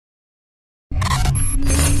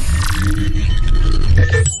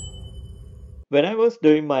When I was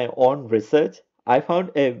doing my own research, I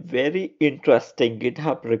found a very interesting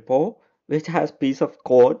GitHub repo which has piece of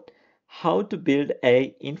code how to build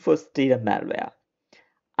a info-stealer malware.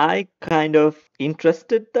 I kind of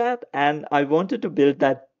interested that and I wanted to build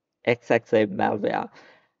that exact same malware.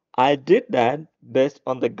 I did that based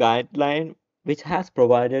on the guideline which has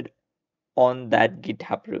provided on that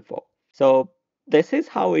GitHub repo. So this is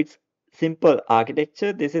how it's simple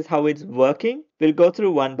architecture. This is how it's working. We'll go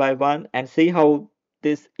through one by one and see how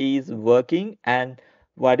this is working and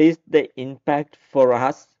what is the impact for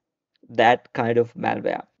us that kind of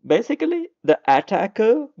malware. Basically, the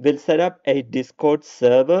attacker will set up a Discord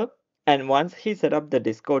server, and once he set up the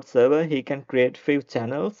Discord server, he can create few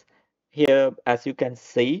channels. Here, as you can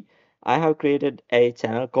see, I have created a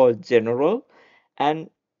channel called General, and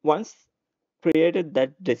once created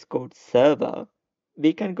that Discord server,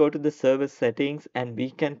 we can go to the server settings and we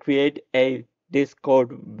can create a Discord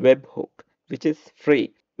webhook, which is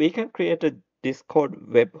free. We can create a Discord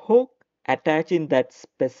webhook attaching that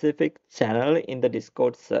specific channel in the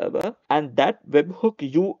Discord server, and that webhook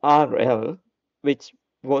URL, which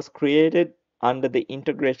was created under the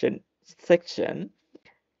integration section,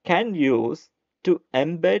 can use to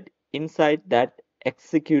embed inside that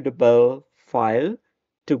executable file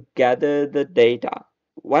to gather the data.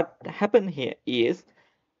 What happened here is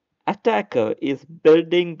attacker is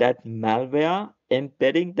building that malware,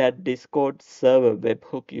 embedding that Discord server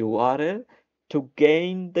webhook URL to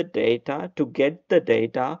gain the data, to get the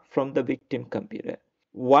data from the victim computer.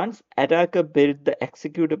 Once attacker builds the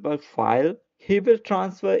executable file, he will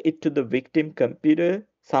transfer it to the victim computer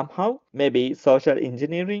somehow, maybe social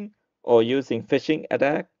engineering or using phishing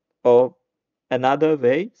attack or another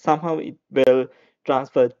way. Somehow it will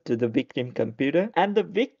transfer to the victim computer and the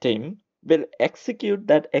victim will execute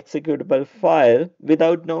that executable file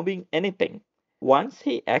without knowing anything. Once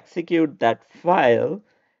he executes that file,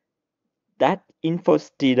 that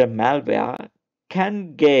InfoStealer malware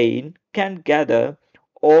can gather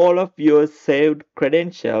all of your saved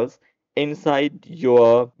credentials inside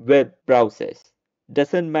your web browsers.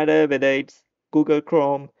 Doesn't matter whether it's Google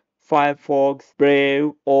Chrome, Firefox,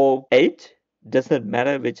 Brave, or Edge, doesn't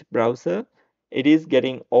matter which browser, it is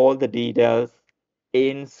getting all the details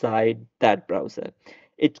inside that browser.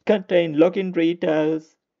 It contains login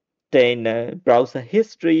details, contain browser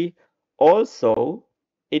history. Also,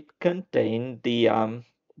 it contains the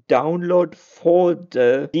download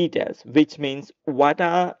folder details, which means what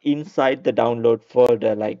are inside the download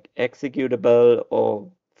folder, like executable or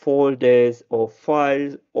folders or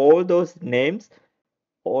files, all those names.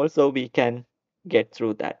 Also, we can get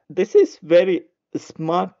through that. This is very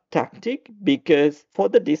smart tactic because for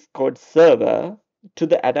the Discord server, to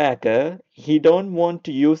the attacker, he don't want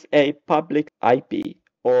to use a public IP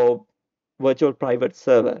or virtual private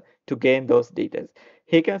server to gain those details.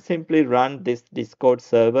 He can simply run this Discord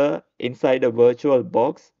server inside a virtual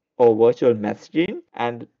box or virtual machine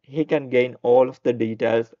and he can gain all of the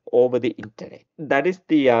details over the internet. That is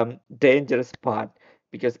the dangerous part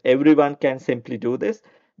because everyone can simply do this.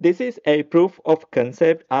 This is a proof of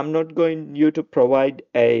concept. I'm not going you to provide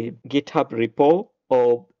a GitHub repo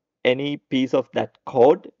or any piece of that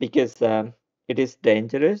code because it is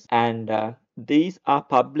dangerous and these are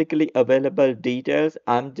publicly available details.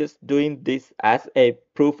 I'm just doing this as a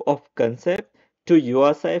proof of concept to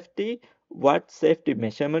your safety. What safety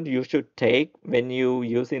measurement you should take when you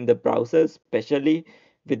using the browser, especially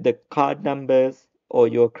with the card numbers or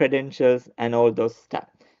your credentials and all those stuff.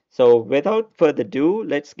 So without further ado,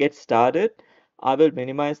 let's get started. I will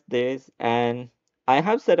minimize this and I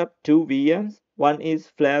have set up two VMs. One is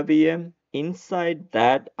Flare VM. Inside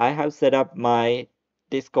that, I have set up my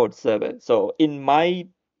Discord server. So in my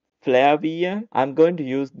Flare VM, I'm going to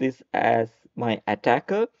use this as my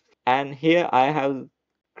attacker. And here I have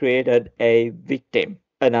created a victim,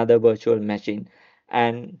 another virtual machine.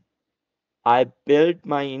 And I built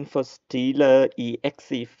my InfoStealer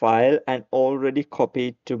exe file and already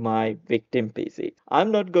copied to my victim PC.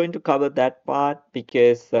 I'm not going to cover that part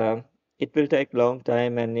because it will take long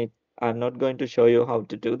time and I'm not going to show you how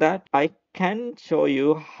to do that. I can show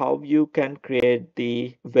you how you can create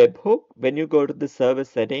the webhook. When you go to the server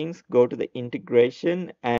settings, go to the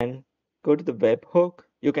integration and go to the webhook.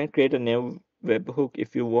 You can create a new webhook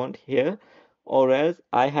if you want here or else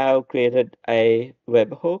I have created a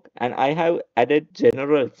webhook and I have added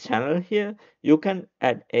general channel here. You can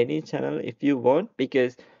add any channel if you want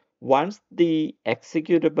because once the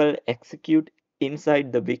executable execute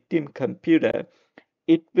inside the victim computer,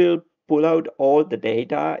 it will pull out all the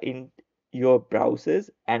data in your browsers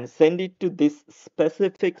and send it to this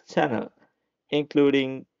specific channel,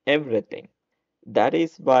 including everything. That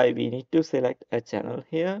is why we need to select a channel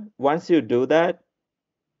here. Once you do that,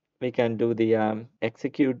 we can do the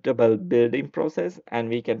executable building process and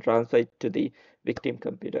we can transfer it to the victim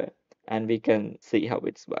computer and we can see how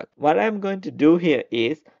it's worked. What I'm going to do here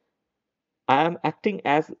is I'm acting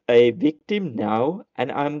as a victim now,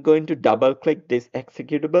 and I'm going to double click this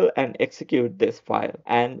executable and execute this file.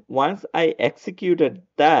 And once I executed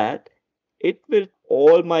that, it will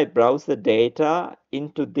all my browser data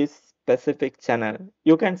into this specific channel.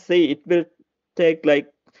 You can see it will take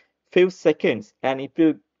like few seconds and it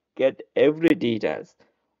will get every details.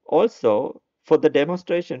 Also, for the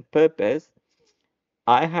demonstration purpose,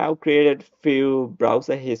 I have created few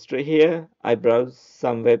browser history here. I browse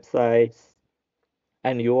some websites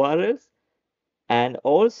and URLs, and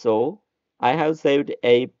also I have saved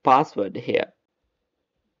a password here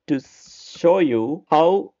to show you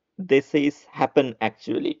how this is happen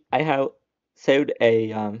actually. I have saved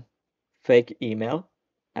a fake email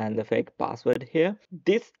and the fake password here.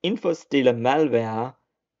 This info stealer malware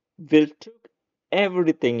will took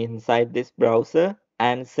everything inside this browser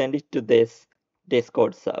and send it to this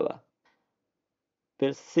Discord server.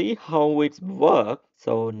 We'll see how it works.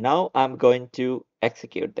 So now I'm going to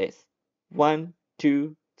execute this. 1,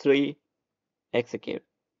 2, 3, execute.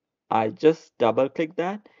 I just double click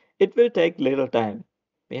that. It will take little time.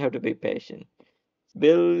 We have to be patient.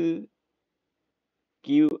 Will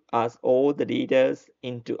give us all the details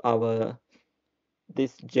into our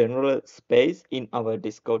this general space in our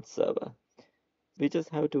Discord server. We just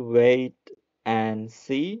have to wait and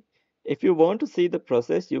see. If you want to see the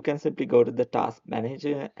process, you can simply go to the task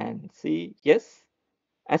manager and see. Yes,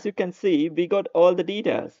 as you can see, we got all the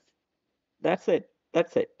details. That's it.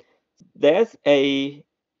 That's it. There's a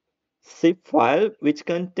zip file which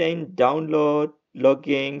contain download,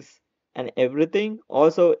 logins, and everything.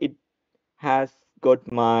 Also, it has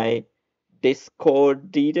got my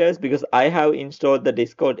Discord details because I have installed the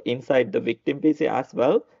Discord inside the victim PC as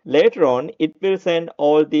well. Later on, it will send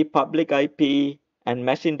all the public IP and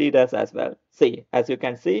machine details as well. See, as you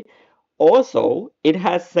can see, also it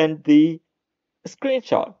has sent the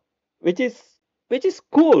screenshot, which is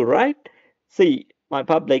cool, right? See my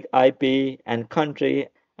public IP and country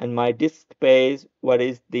and my disk space, what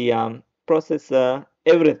is the processor,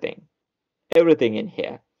 everything in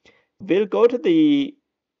here. We'll go to the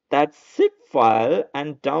that zip file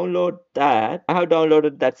and download that. I have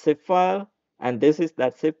downloaded that zip file, and this is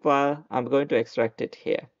that zip file. I'm going to extract it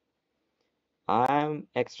here. I'm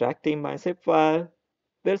extracting my zip file.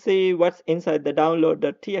 We'll see what's inside the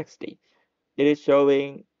download.txt. It is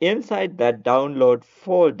showing inside that download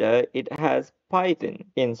folder, it has Python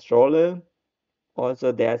installer.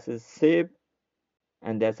 Also, there's a zip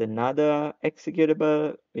and there's another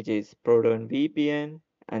executable, which is Proton VPN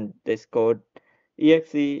and this code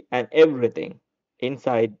exe and everything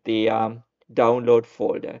inside the download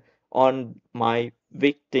folder on my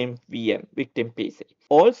victim VM, victim PC.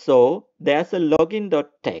 Also, there's a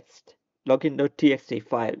login.txt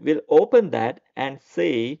file. We'll open that and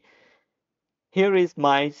see here is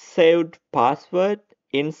my saved password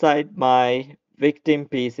inside my victim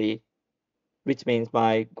PC, which means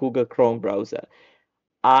my Google Chrome browser.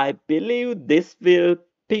 I believe this will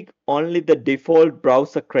pick only the default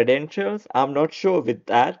browser credentials. I'm not sure with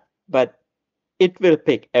that, but it will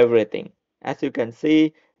pick everything. As you can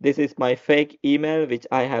see, this is my fake email which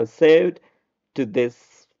I have saved to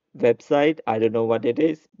this website. I don't know what it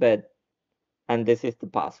is, but and this is the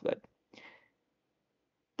password.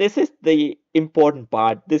 This is the important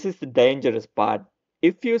part. This is the dangerous part.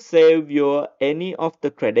 If you save your any of the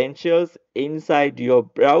credentials inside your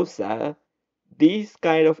browser, these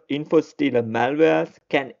kind of info stealer malwares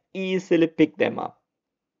can easily pick them up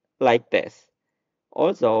like this.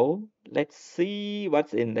 Also, let's see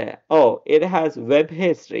what's in there. Oh, it has web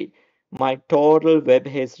history. My total web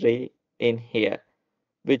history in here.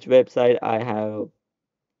 Which website I have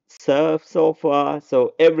surfed so far.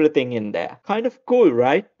 So everything in there. Kind of cool,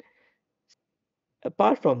 right?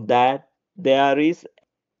 Apart from that, there is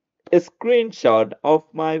a screenshot of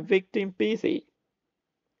my victim PC.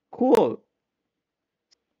 Cool.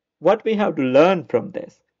 What we have to learn from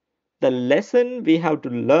this? The lesson we have to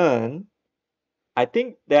learn, I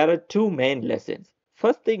think there are two main lessons.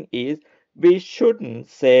 First thing is we shouldn't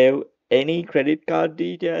save any credit card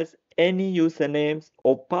details, any usernames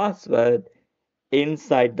or password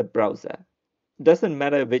inside the browser. Doesn't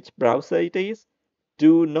matter which browser it is,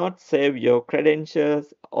 do not save your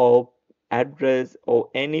credentials or address or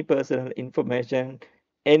any personal information,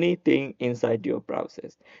 anything inside your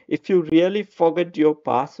browsers. If you really forget your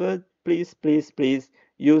password, please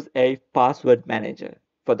use a password manager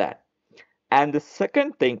for that. And the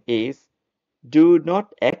second thing is Do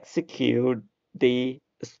not execute the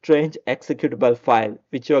strange executable file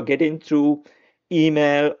which you are getting through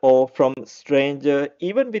email or from stranger,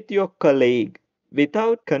 even with your colleague,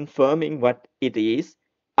 without confirming what it is.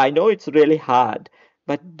 I know it's really hard,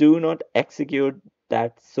 but do not execute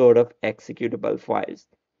that sort of executable files,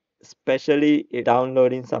 especially if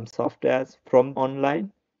downloading some softwares from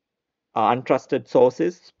online, untrusted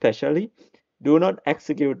sources especially. Do not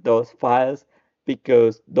execute those files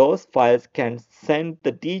because those files can send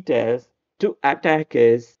the details to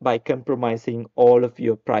attackers by compromising all of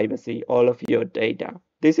your privacy, all of your data.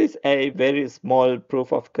 This is a very small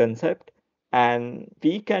proof of concept, and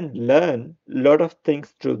we can learn a lot of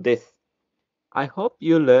things through this. I hope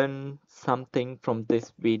you learn something from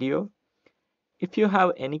this video. If you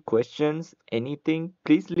have any questions, anything,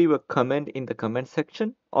 please leave a comment in the comment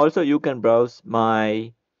section. Also, you can browse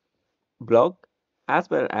my blog as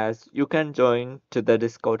well as you can join to the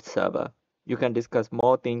Discord server. You can discuss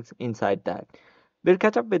more things inside that. We'll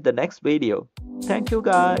catch up with the next video. Thank you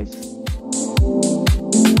guys.